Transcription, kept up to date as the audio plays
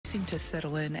seemed to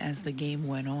settle in as the game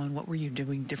went on. What were you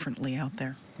doing differently out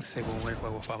there? Según el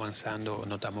juego fue avanzando,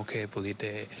 notamos que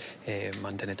pudiste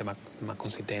mantenerte más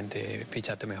consistente,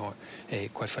 picharte mejor.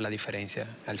 ¿Cuál fue la diferencia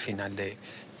al final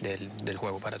del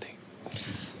juego para ti?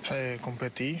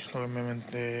 Competí,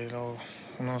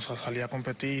 uno salía a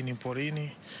competir inning por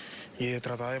inning y de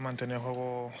tratar de mantener el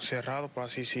juego cerrado para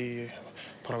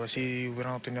ver si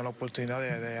hubieran tenido la oportunidad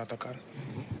de atacar.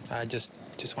 I just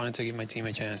wanted to give my team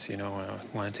a chance,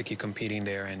 wanted to keep competing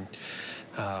there and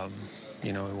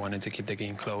wanted to keep the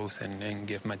game close and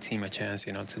give my team a chance,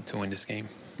 to win this game.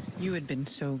 You had been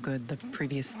so good the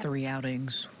previous 3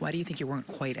 outings. Why do you think you weren't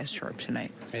quite as sharp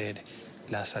tonight?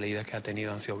 Las salidas que ha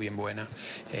tenido han sido bien buenas.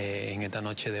 En esta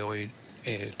noche de hoy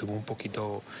estuvo un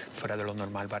poquito fuera de lo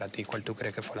normal para ti. ¿Cuál tú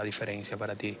crees que fue la diferencia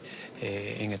para ti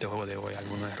en este juego de hoy?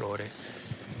 ¿Algunos errores?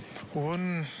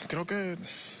 Creo que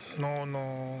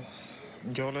no,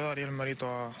 yo le daría el mérito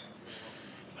a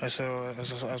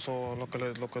eso lo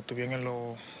que tuvieron en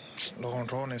los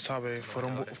jonrones, ¿sabes?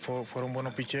 Fueron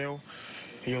buenos picheos.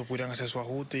 Ellos pudieron hacer su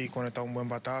ajuste y conectar un buen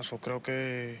batazo. Creo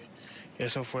que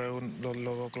eso fue los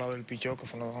dos claves del picheo, que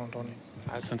fueron los jonrones.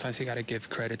 Sometimes you got to give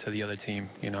credit to the other team.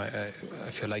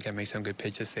 I feel like I made some good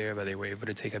pitches there, but they were able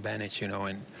to take advantage, and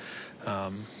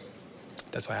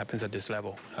that's what happens at this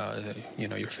level.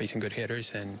 You're facing good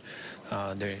hitters, and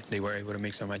they were able to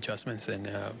make some adjustments, and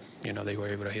they were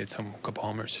able to hit some couple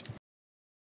homers.